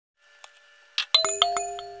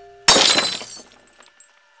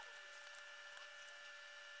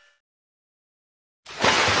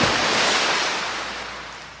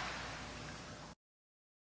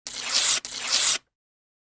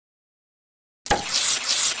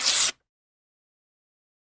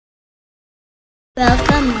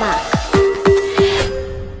Welcome back.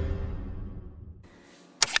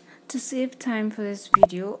 To save time for this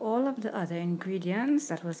video, all of the other ingredients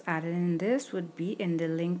that was added in this would be in the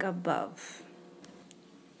link above.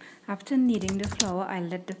 After kneading the flour, I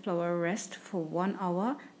let the flour rest for 1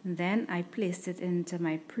 hour. Then I placed it into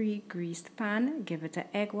my pre-greased pan, give it an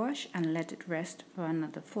egg wash and let it rest for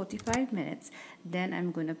another 45 minutes. Then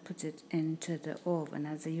I'm going to put it into the oven.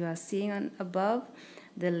 As you are seeing on above,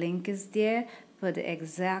 the link is there for the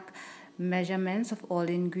exact measurements of all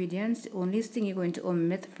the ingredients. The only thing you're going to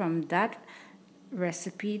omit from that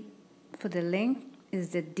recipe for the link is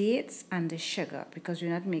the dates and the sugar, because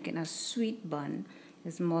we're not making a sweet bun.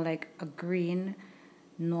 It's more like a green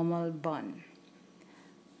normal bun.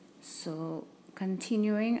 So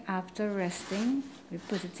continuing, after resting, we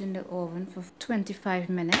put it in the oven for 25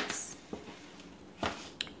 minutes,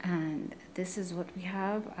 and this is what we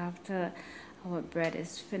have after our bread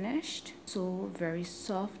is finished. So very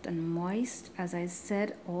soft and moist. As I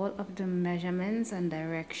said, all of the measurements and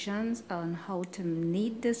directions on how to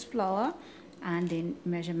knead this flour and the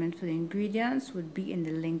measurement for the ingredients would be in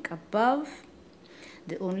the link above.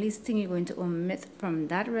 The only thing you're going to omit from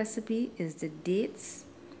that recipe is the dates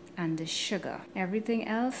and the sugar. Everything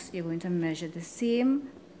else you're going to measure the same,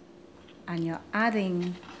 and you're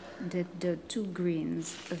adding the 2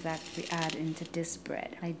 grains that we add into this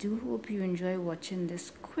bread. I do hope you enjoy watching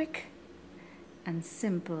this quick and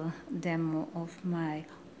simple demo of my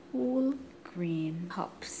whole grain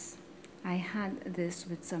cups. I had this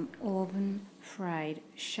with some oven fried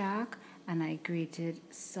shark, and I grated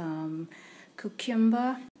some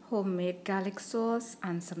cucumber, homemade garlic sauce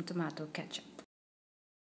and some tomato ketchup.